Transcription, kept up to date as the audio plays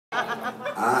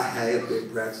hay I've been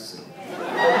practicing.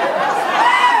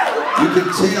 You can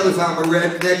tell if I'm a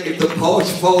redneck if the porch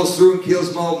falls through and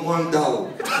kills more than one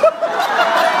dog.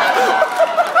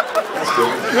 That's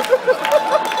good.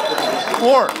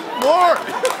 More!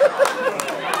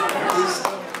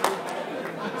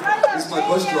 He's my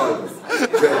bus driver,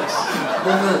 Rex.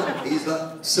 No, he's like,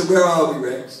 so where are we,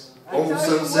 Rex? On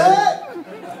Sunset?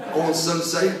 On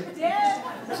Sunset?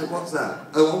 I said, what's that?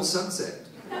 Oh, on Sunset.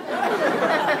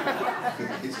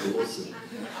 He's awesome.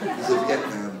 He's a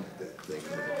Vietnam thing.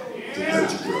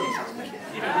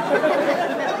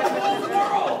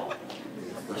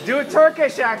 Do a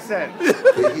Turkish accent.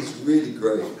 But he's really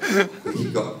great. But he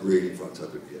got really fucked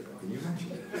up in Vietnam. Can you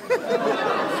imagine?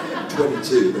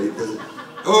 22, but he doesn't.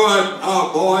 All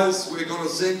right, boys, we're going to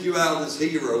send you out as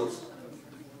heroes.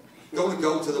 Going to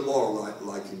go to the war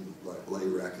like in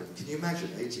Iraq. Can you imagine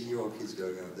 18-year-old kids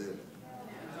going out there?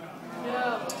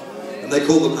 Yeah. And they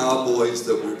call them our boys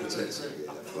that we're protecting.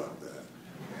 Yeah, fuck that.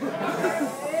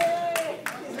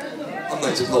 I'm not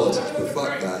into politics, but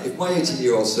fuck that. If my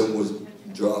 18-year-old son was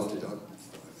drafted, I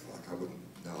wouldn't.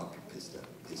 No, I'd be pissed out.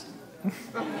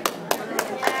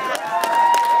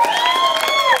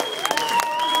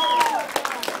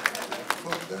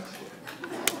 Fuck that shit.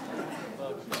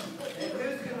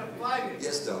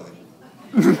 Yes, darling.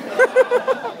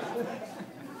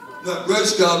 No,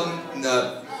 Rose Garden,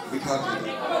 no, we can't do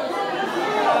that.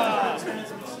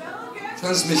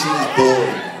 Transmission is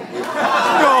boring.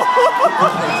 No.